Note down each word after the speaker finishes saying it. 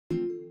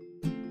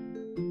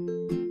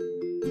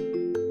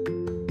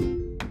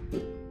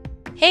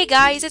Hey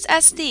guys, it's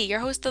SD, your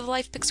host of the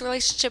MarriagePix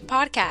Relationship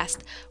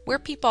Podcast, where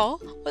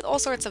people with all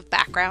sorts of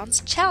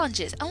backgrounds,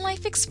 challenges, and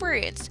life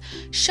experience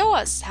show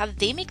us how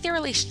they make their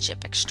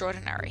relationship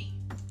extraordinary.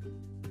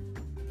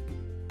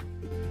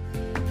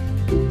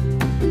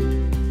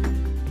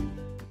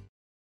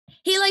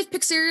 Hey Life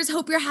Pixers,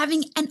 hope you're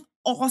having an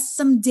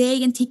awesome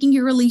day and taking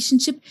your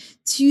relationship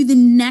to the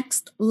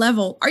next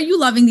level. Are you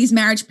loving these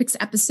MarriagePix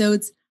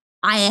episodes?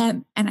 I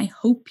am, and I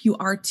hope you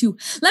are too.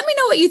 Let me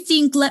know what you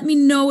think. Let me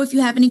know if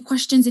you have any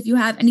questions, if you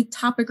have any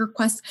topic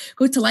requests.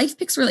 Go to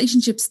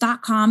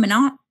lifepixrelationships.com, and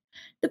on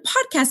the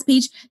podcast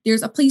page,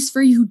 there's a place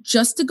for you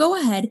just to go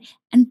ahead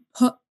and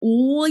put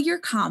all your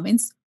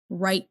comments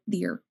right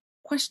there.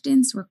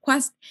 Questions,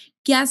 requests,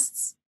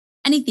 guests,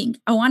 anything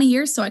I want to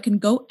hear so I can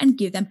go and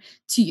give them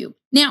to you.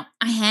 Now,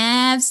 I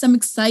have some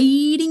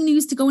exciting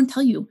news to go and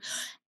tell you.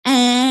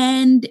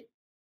 And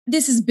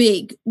this is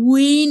big.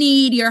 We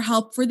need your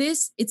help for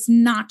this. It's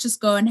not just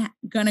gonna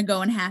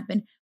go and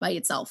happen by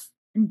itself.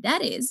 And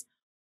that is,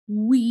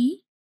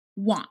 we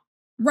know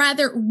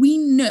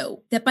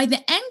that by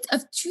the end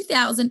of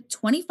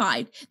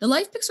 2025, the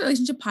LifePix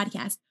Relationship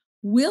Podcast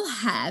will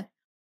have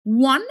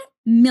 1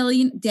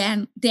 million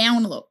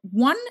downloads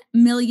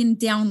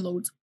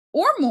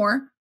or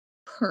more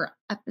per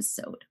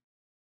episode.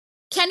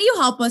 Can you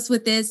help us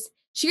with this?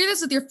 Share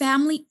this with your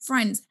family,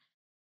 friends.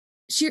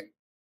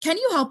 Can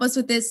you help us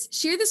with this?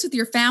 Share this with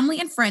your family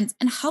and friends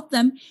and help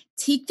them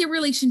take their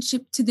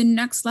relationship to the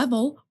next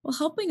level while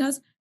helping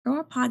us grow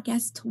our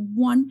podcast to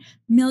 1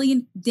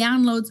 million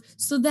downloads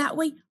so that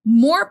way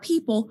more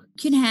people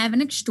can have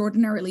an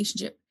extraordinary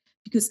relationship,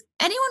 because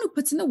anyone who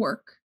puts in the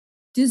work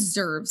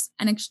deserves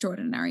an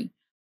extraordinary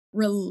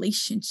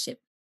relationship.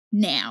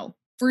 Now,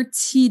 for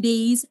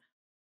today's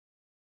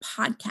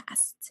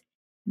podcast,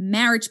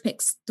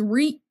 MarriagePix,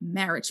 3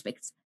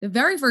 MarriagePix. The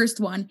very first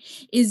one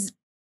is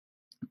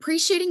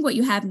appreciating what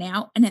you have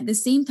now and at the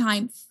same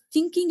time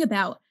thinking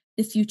about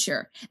the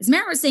future. As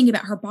Mara was saying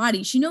about her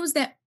body, she knows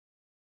that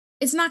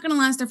it's not going to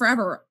last her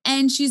forever,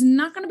 and she's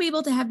not going to be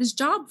able to have this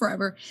job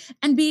forever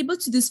and be able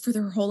to do this for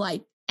her whole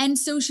life. And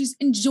so she's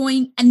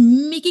enjoying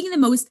and making the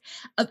most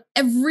of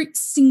every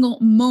single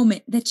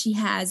moment that she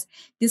has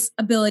this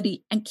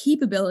ability and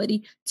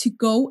capability to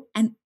go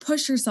and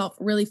push herself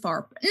really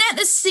far. And at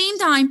the same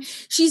time,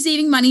 she's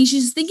saving money.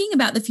 She's thinking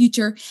about the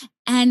future,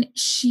 and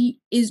she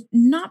is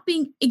not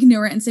being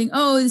ignorant and saying,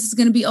 oh, this is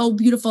going to be all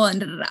beautiful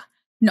and da-da-da.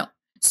 No.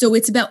 So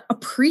it's about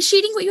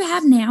appreciating what you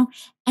have now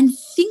and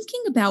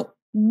thinking about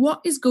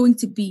what is going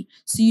to be,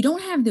 so you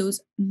don't have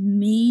those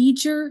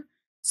major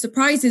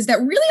surprises that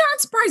really aren't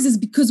surprises,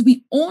 because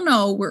we all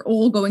know we're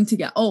all going to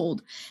get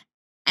old.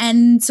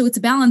 And so it's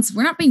a balance.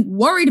 We're not being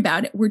worried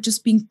about it. We're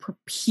just being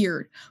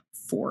prepared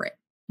for it.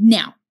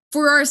 Now,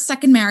 for our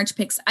second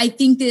MarriagePix, I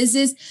think this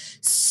is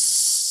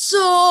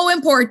so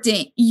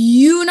important.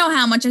 You know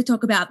how much I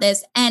talk about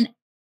this, and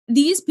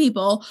these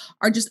people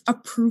are just a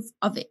proof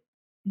of it.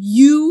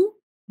 You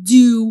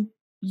do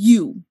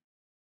you.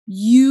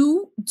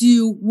 You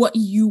do what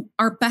you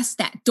are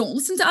best at. Don't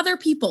listen to other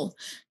people.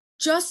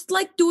 Just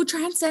like Do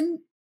Transcend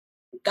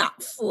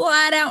got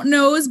flat out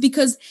no's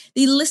because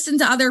they listen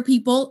to other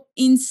people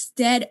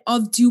instead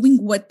of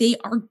doing what they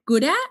are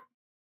good at.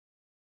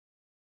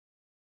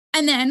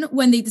 And then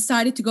when they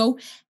decided to go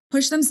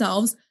push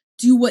themselves,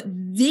 do what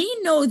they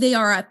know they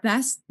are at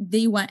best,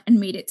 they went and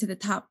made it to the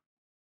top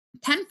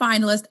 10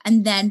 finalists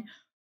and then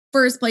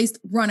first place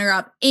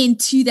runner-up in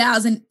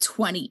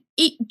 2020.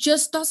 It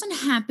just doesn't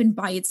happen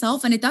by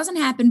itself, and it doesn't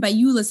happen by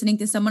you listening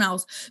to someone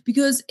else,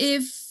 because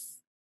if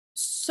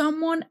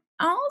someone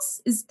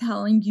else is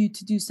telling you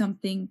to do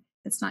something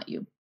that's not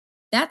you,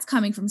 that's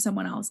coming from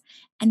someone else,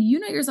 and you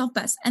know yourself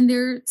best. And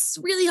it's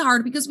really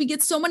hard because we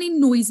get so many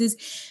noises,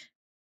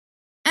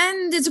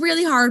 and it's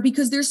really hard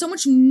because there's so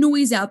much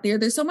noise out there.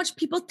 There's so much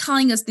people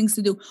telling us things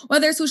to do,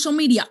 whether it's social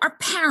media, our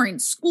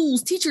parents,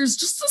 schools, teachers,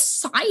 just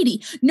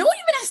society. No one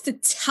even has to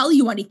tell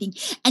you anything.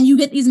 And you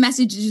get these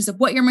messages of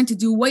what you're meant to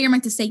do, what you're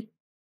meant to say.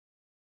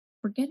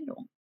 Forget it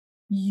all.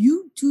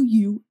 You do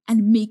you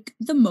and make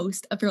the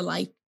most of your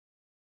life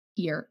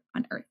here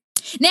on earth.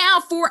 Now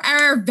for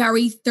our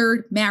very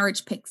third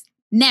MarriagePix.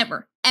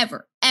 Never,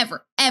 ever,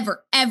 ever,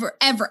 ever, ever,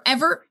 ever,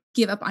 ever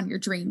give up on your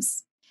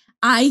dreams.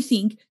 I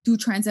think Do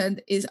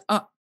Transcend is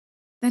a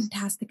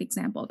fantastic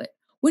example of it.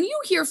 When you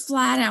hear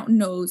flat out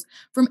no's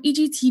from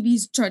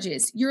EGTV's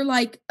judges, you're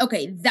like,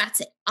 okay,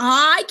 that's it.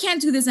 I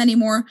can't do this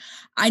anymore.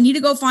 I need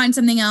to go find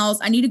something else.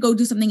 I need to go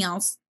do something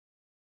else.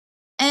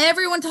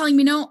 Everyone telling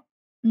me no.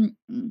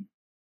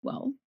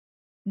 Well,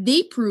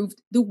 they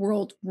proved the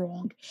world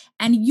wrong.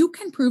 And you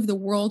can prove the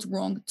world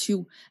wrong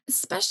too,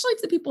 especially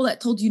if the people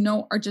that told you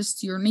no are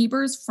just your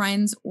neighbors,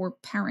 friends, or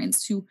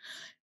parents who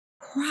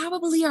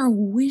probably are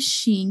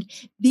wishing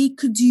they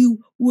could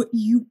do what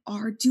you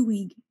are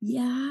doing.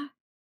 Yeah.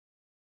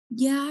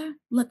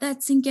 Let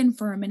that sink in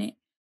for a minute.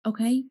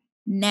 Okay.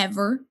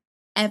 Never,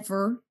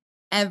 ever,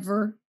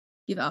 ever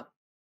give up.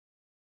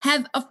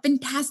 Have a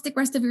fantastic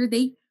rest of your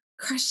day.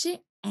 Crush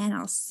it. And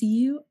I'll see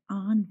you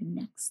on the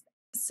next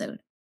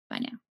episode. Bye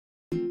now.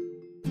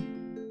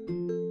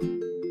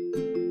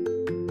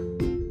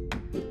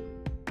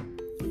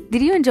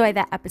 Did you enjoy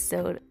that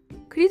episode?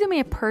 Could you do me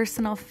a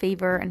personal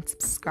favor and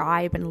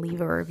subscribe and leave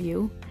a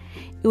review?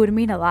 It would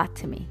mean a lot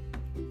to me.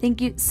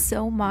 Thank you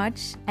so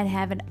much and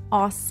have an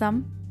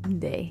awesome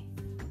day.